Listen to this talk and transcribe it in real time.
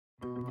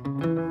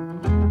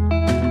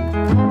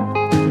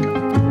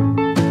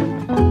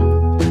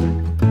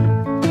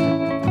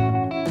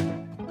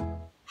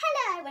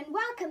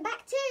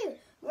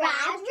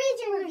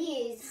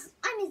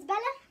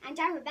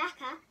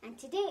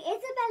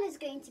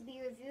to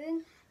be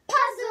reviewing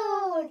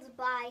Puzzled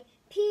by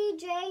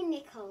PJ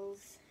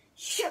Nichols.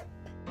 Shoop!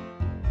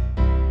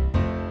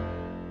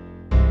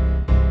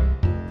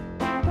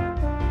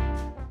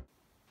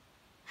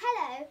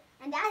 Hello,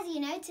 and as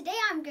you know, today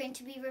I'm going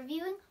to be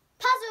reviewing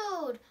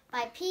Puzzled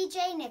by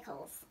PJ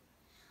Nichols.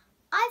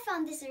 I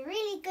found this a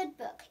really good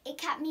book. It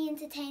kept me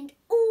entertained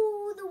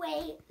all the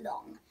way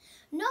long.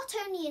 Not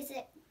only is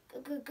it a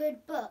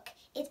good book,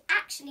 it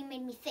actually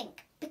made me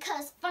think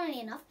because, funnily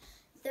enough,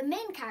 the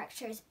main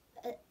character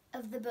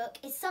of the book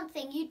is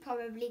something you'd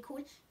probably call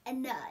a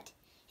nerd.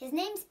 His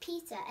name's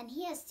Peter and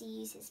he has to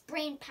use his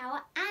brain power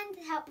and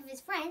the help of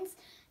his friends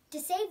to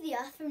save the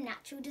earth from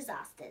natural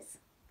disasters.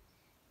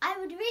 I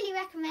would really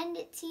recommend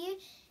it to you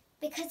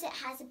because it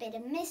has a bit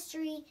of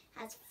mystery,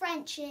 has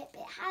friendship,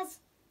 it has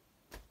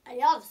a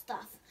lot of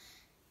stuff.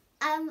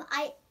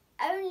 I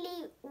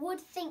only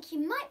would think you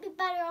might be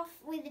better off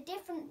with a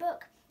different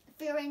book if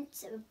you're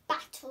into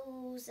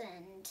battles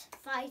and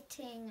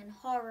fighting and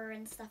horror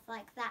and stuff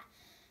like that,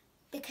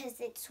 because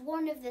it's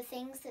one of the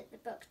things that the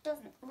book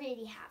doesn't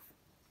really have.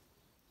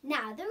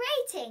 Now, the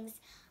ratings.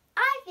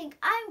 I think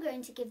I'm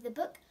going to give the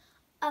book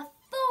a 4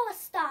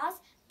 stars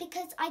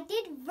because I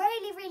did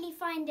really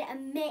find it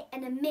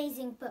an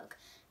amazing book.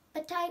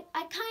 But I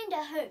kind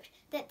of hoped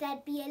that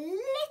there'd be a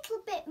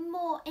little bit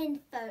more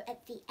info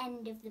at the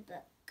end of the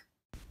book.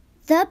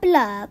 The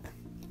blurb.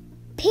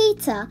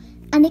 Peter,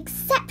 an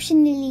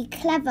exceptionally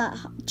clever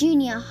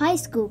junior high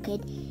school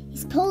kid,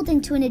 is pulled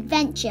into an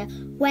adventure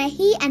where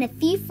he and a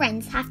few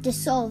friends have to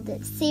solve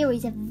a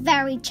series of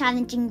very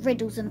challenging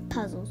riddles and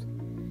puzzles.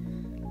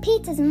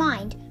 Peter's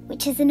mind,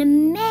 which has an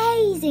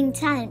amazing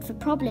talent for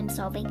problem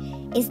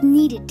solving, is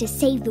needed to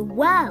save the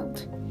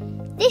world.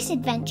 This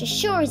adventure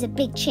sure is a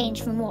big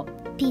change from what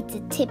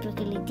Peter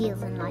typically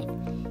deals in life.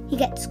 He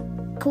gets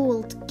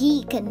called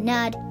geek and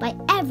nerd by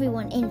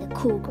everyone in the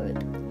cool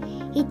group.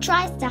 He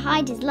tries to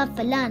hide his love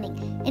for learning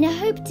in a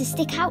hope to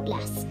stick out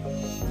less.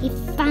 He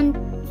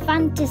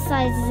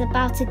fantasizes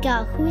about a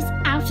girl who is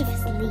out of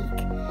his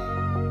league.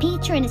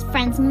 Peter and his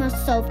friends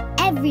must solve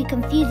every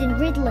confusing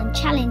riddle and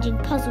challenging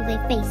puzzle they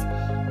face.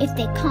 If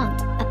they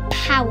can't, a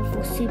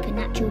powerful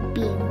supernatural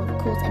being will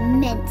cause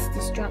immense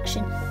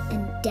destruction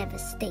and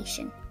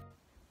devastation.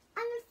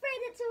 I'm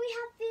afraid that's all we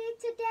have for you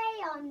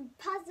today on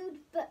Puzzled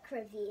Book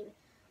Review.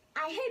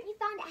 I hope you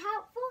found it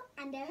helpful,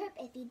 and I hope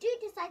if you do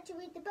decide to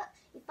read the book,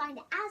 you find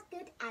it as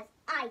good as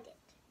I did.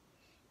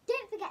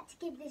 Don't forget to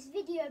give this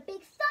video a big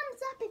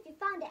thumbs up if you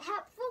found it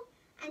helpful,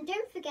 and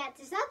don't forget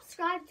to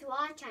subscribe to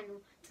our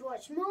channel to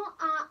watch more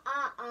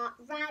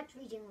rad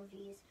reading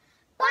reviews.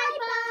 Bye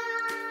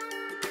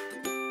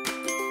bye!